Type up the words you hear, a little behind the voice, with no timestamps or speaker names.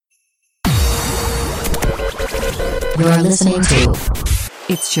You're listening to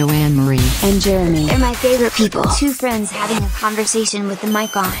It's Joanne Marie and Jeremy. They're my favorite people. Two friends having a conversation with the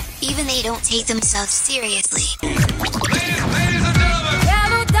mic on. Even they don't take themselves seriously.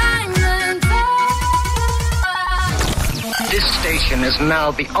 This station is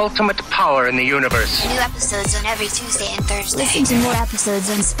now the ultimate power in the universe. New episodes on every Tuesday and Thursday. Listen to more episodes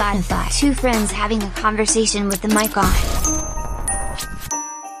on Spotify. Two friends having a conversation with the mic on.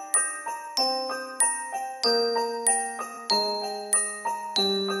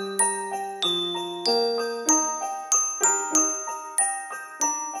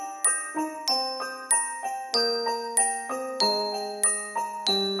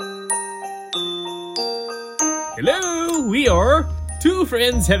 Hello, we are two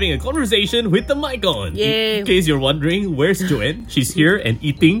friends having a conversation with the mic on. Yay. In case you're wondering, where's Joanne? She's here and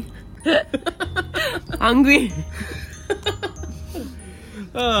eating. Hungry.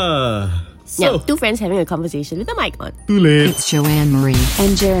 So, Two friends having a conversation with the mic on. too late. It's Joanne Marie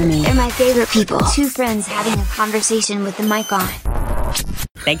And Jeremy. They're my favorite people. Two friends having a conversation with the mic on.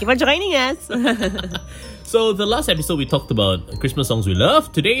 Thank you for joining us. So, the last episode we talked about Christmas songs we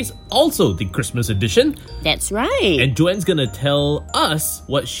love. Today's also the Christmas edition. That's right. And Joanne's gonna tell us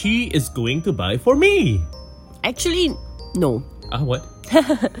what she is going to buy for me. Actually, no. What?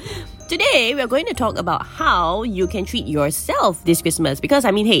 Today, we're going to talk about how you can treat yourself this Christmas. Because,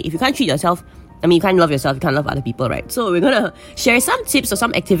 I mean, hey, if you can't treat yourself, you can't love yourself, you can't love other people, right? So, we're going to share some tips or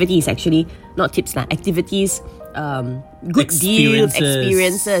some activities, actually. Not tips, activities. Good deals,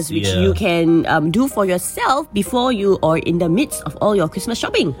 experiences, which you can do for yourself before you are in the midst of all your Christmas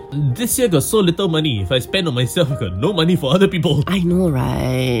shopping. This year got so little money. If I spend on myself, I got no money for other people. I know,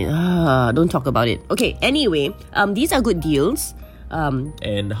 right? Don't talk about it. Okay, anyway, these are good deals.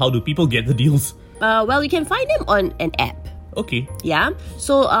 And how do people get the deals? Well, you can find them on an app. Okay. Yeah,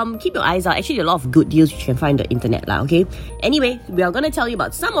 so keep your eyes out. Actually, a lot of good deals you can find on the internet lah. Okay. Anyway, we are gonna tell you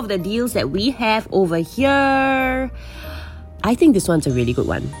about some of the deals that we have over here. I think this one's a really good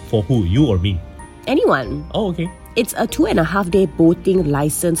one. For who? You or me? Anyone. Oh, okay. It's a 2.5 day boating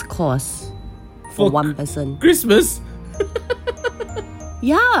license course for one person. Christmas?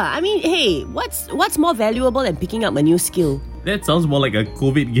 Yeah, I mean, hey, what's more valuable than picking up a new skill? That sounds more like a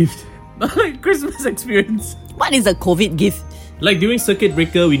COVID gift. Like Christmas experience. What is a COVID gift? Like during circuit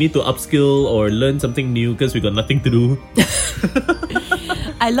breaker, we need to upskill or learn something new because we got nothing to do.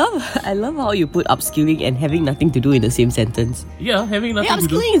 I love how you put upskilling and having nothing to do in the same sentence. Yeah, having nothing to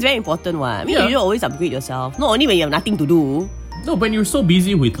do. Upskilling is very important one. I mean, Yeah. you don't always upgrade yourself. Not only when you have nothing to do. No, when you're so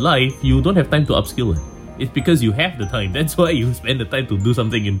busy with life, you don't have time to upskill. It's because you have the time. That's why you spend the time to do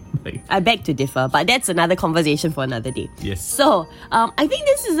something in like. I beg to differ, but that's another conversation for another day. Yes. So, I think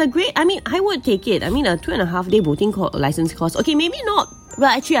this is a great. I mean, I would take it. I mean, a 2.5 day boating license course. Okay, maybe not.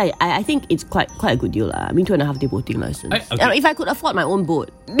 Well, actually, I think it's quite a good deal lah. I mean, 2.5 day boating license. Okay. If I could afford my own boat.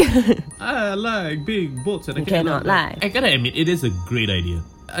 I like big boats and I cannot lie. I gotta admit, it is a great idea.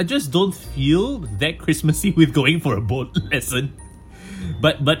 I just don't feel that Christmassy with going for a boat lesson.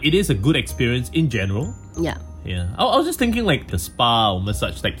 But it is a good experience in general. Yeah. Yeah. I was just thinking like the spa or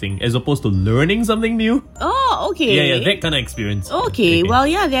massage type thing as opposed to learning something new. Oh, okay. Yeah, that kind of experience. Okay, well,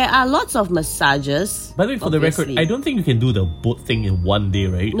 yeah, there are lots of massages. By the way, for the record, I don't think you can do the boat thing in one day,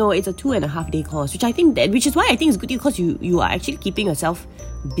 right? No, it's a 2.5 day course, which is why I think it's good because you are actually keeping yourself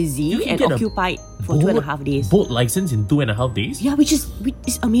busy and occupied for 2.5 days. Boat license in 2.5 days? Yeah, which is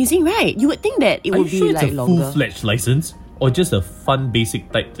amazing, right? You would think that it would be it's like a longer. full-fledged license or just a fun basic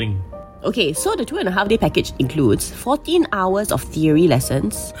type thing? Okay, so the 2.5 day package includes 14 hours of theory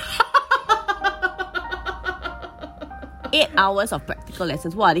lessons, 8 hours of practical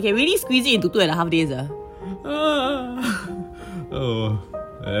lessons. Wow, they can really squeeze it into 2.5 days.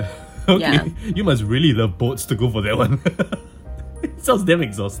 Okay. Yeah. You must really love boats to go for that one. It sounds damn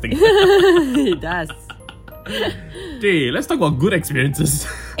exhausting. It does. Hey, let's talk about good experiences.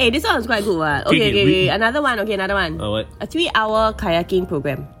 Hey, this one was quite good one. Okay. Another one. What? A 3-hour kayaking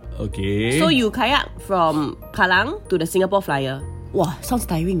program. Okay. So you kayak from Kallang to the Singapore Flyer. Wow, sounds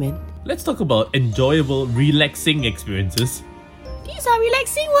tiring, man. Let's talk about enjoyable, relaxing experiences. These are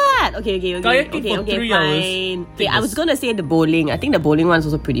relaxing what? Okay, Kayaking for 3 hours. fine. Okay, I was gonna say the bowling. I think the bowling one's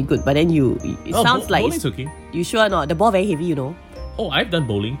also pretty good, but then it sounds like bowling's okay. You sure not? The ball very heavy, you know. Oh, I've done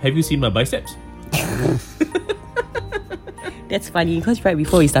bowling. Have you seen my biceps? That's funny because right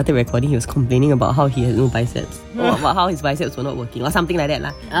before we started recording, he was complaining about how he has no biceps, or about how his biceps were not working, or something like that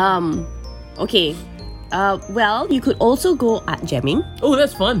lah. Okay. Well, you could also go art jamming. Oh,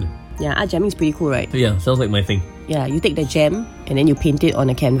 that's fun. Yeah, art jamming is pretty cool, right? Yeah, sounds like my thing. Yeah, you take the jam and then you paint it on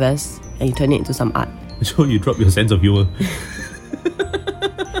a canvas and you turn it into some art. So you drop your sense of humor.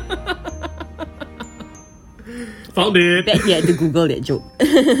 Found it. Bet he had to Google that joke.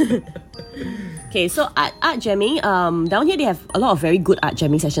 Okay, so art jamming. Down here they have a lot of very good art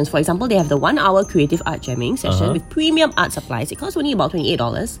jamming sessions. For example, they have the 1 hour creative art jamming session with premium art supplies. It costs only about $28.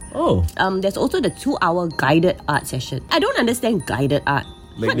 Oh. There's also the 2 hour guided art session. I don't understand guided art.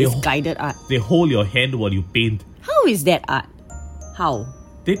 Like What is guided art? They hold your hand while you paint. How is that art? How?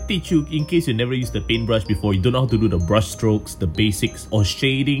 They teach you, in case you never used the paintbrush before, you don't know how to do the brush strokes, the basics, or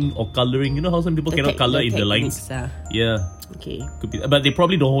shading, or coloring. You know how some people cannot color in the lines? Yeah. Okay. Could be, but they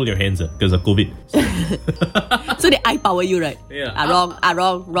probably don't hold your hands because of COVID. So they eye power you, right? Yeah. Wrong.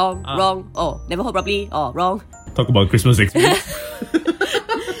 Oh, never hold properly. Oh, wrong. Talk about Christmas experience.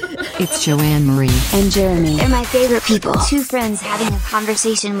 It's Joanne Marie. And Jeremy. They're my favorite people. Two friends having a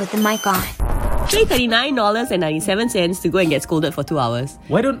conversation with the mic on. Pay $39.97 to go and get scolded for 2 hours.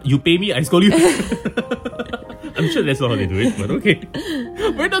 Why don't you pay me? I scold you. I'm sure that's not how they do it, but okay.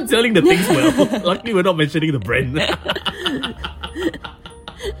 We're not selling the things well. Luckily, we're not mentioning the brand.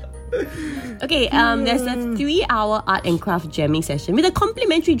 Okay, there's a 3 hour art and craft jamming session with a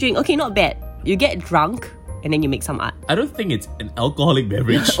complimentary drink. Okay, not bad. You get drunk and then you make some art. I don't think it's an alcoholic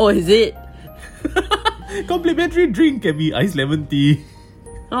beverage. Oh, is it? Complimentary drink can be iced lemon tea.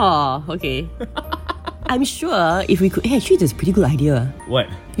 Oh, okay. I'm sure if we could... Hey, actually, that's a pretty good idea. What?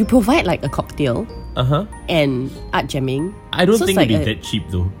 You provide like a cocktail Uh-huh. and art jamming. I don't So think it's it'd like be that cheap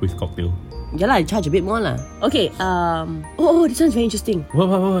though with cocktail. Yeah lah, charge a bit more lah. Okay, oh, this one's very interesting.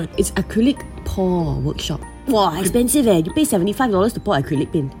 What? It's acrylic pour workshop. Wow, expensive eh. You pay $75 to pour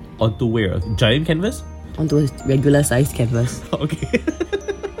acrylic paint Onto where? A giant canvas? onto a regular sized canvas. Okay.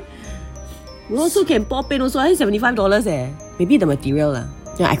 We also can pour paint also. I think $75 eh. Maybe the material lah.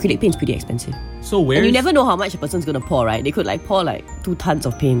 Yeah, acrylic paint's pretty expensive. So where? And you never know how much a person's gonna pour, right? They could like pour like 2 tons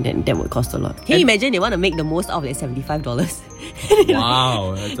of paint and that would cost a lot. Can you imagine they want to make the most out of their $75?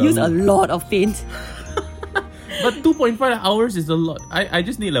 Wow. That's Use a lot of paint. But 2.5 hours is a lot. I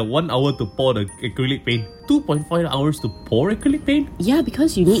just need like 1 hour to pour the acrylic paint. 2.5 hours to pour acrylic paint? Yeah,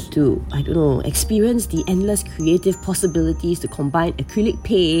 because you need to, I don't know, experience the endless creative possibilities to combine acrylic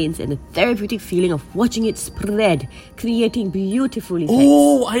paints and the therapeutic feeling of watching it spread, creating beautiful effects.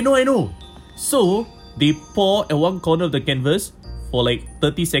 Oh, I know. So, they pour at one corner of the canvas for like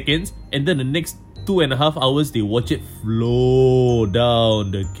 30 seconds and then the next 2.5 hours they watch it flow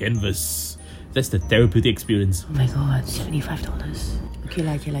down the canvas. That's the therapeutic experience. Oh my god, $75. Okay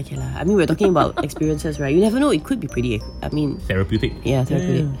lah. I mean, we're talking about experiences, right? You never know, it could be pretty, Therapeutic. Yeah,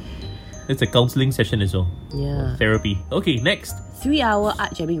 therapeutic. It's a counseling session as well. Yeah. Therapy. Okay, next. 3 hour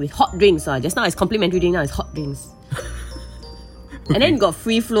art jamming with hot drinks. Just now it's complimentary drink, now it's hot drinks. And then got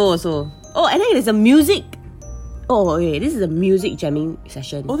free flow also. Oh, and then there's a music. Oh, okay, this is a music jamming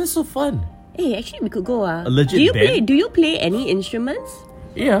session. Oh, that's so fun. Hey, actually we could go. A legit band? Do you play any instruments?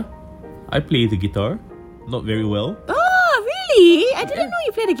 Yeah. I play the guitar. Not very well. Oh, really? I didn't know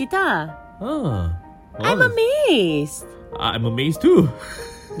you play the guitar. Ah. I'm amazed. I'm amazed too.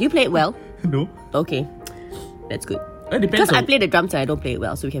 Do you play it well? No. Okay. That's good. It depends Because I play the drums and I don't play it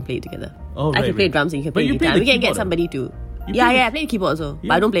well, so we can play it together. Oh, I right, can play right. drums and you can But play you the play guitar. the We can get keyboard, somebody to... You Yeah, play I play the keyboard also. But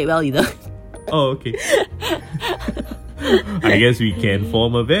Yeah. I don't play it well either. Oh, okay. I guess we can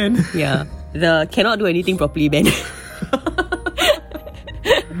form a band. Yeah. The cannot do anything properly band.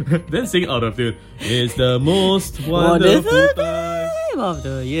 Then sing out of tune. It's the most wonderful time of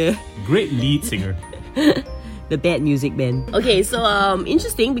the year. Great lead singer. The bad music band. Okay, so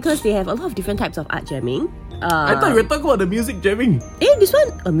interesting because they have a lot of different types of art jamming. I thought you were talking about the music jamming. This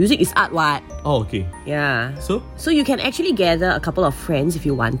one, music is art what? Oh, okay. Yeah. So? So you can actually gather a couple of friends if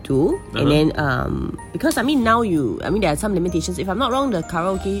you want to. And then, because now there are some limitations. If I'm not wrong, is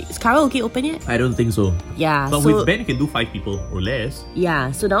karaoke open yet? I don't think so. Yeah. But so, with band, you can do 5 people or less.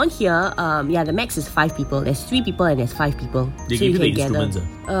 Yeah, so down here, the max is 5 people. There's 3 people and there's 5 people. They so give you the can gather.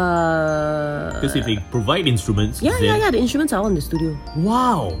 instruments. Because if they provide instruments, Yeah, the instruments are all in the studio.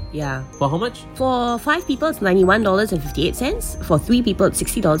 Wow. Yeah. For how much? For 5 people, it's $91.58. For 3 people, it's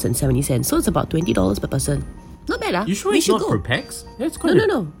 $60.70. So it's about $20 per person. Not bad, You sure we it's should not go. per pax? That's quite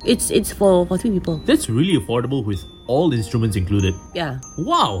No. It's for 3 people. That's really affordable with all instruments included. Yeah.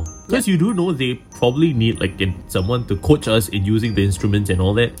 Wow. Because you do know they probably need someone to coach us in using the instruments and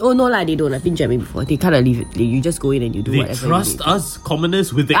all that. Oh no lah, they don't. I've been jamming before. They kind of leave it. You just go in and you do They whatever. trust you need. us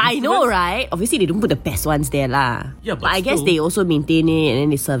commoners with the I know, instruments? right? Obviously, they don't put the best ones there lah. Yeah, but I guess still. they also maintain it and then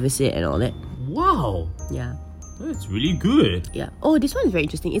they service it and all that. Wow. Yeah. That's really good. Yeah. Oh, this one is very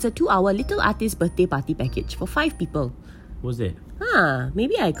interesting. It's a 2-hour little artist birthday party package for 5 people. What's that?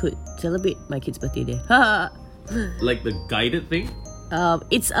 Maybe I could celebrate my kid's birthday there. Like the guided thing?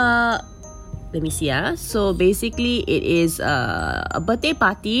 It's let me see. So basically, it is a birthday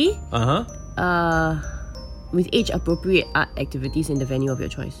party. Uh-huh. with age-appropriate art activities in the venue of your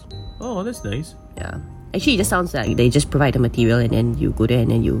choice. Oh, that's nice. Yeah. Actually, it just sounds like they just provide the material and then you go there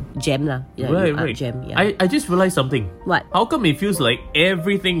and then you jam lah. Yeah, Right, you art right. jam. Yeah. I just realized something. What? How come it feels like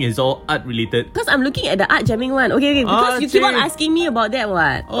everything is all art related? Because I'm looking at the art jamming one. Okay, because you keep on Jay. asking me about that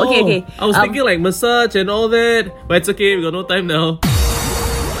one. Oh, Okay. I was thinking like massage and all that, but it's okay. We got no time now.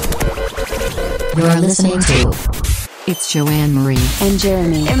 You're listening to It's Joanne Marie and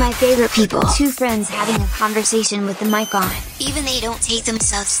Jeremy. They're my favorite people. Two friends having a conversation with the mic on. Even they don't take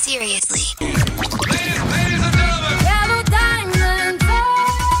themselves seriously.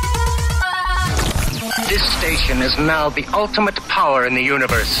 This station is now the ultimate power in the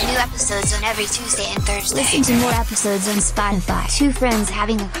universe. New episodes on every Tuesday and Thursday. Listen to more episodes on Spotify. Two friends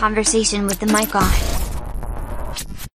having a conversation with the mic on.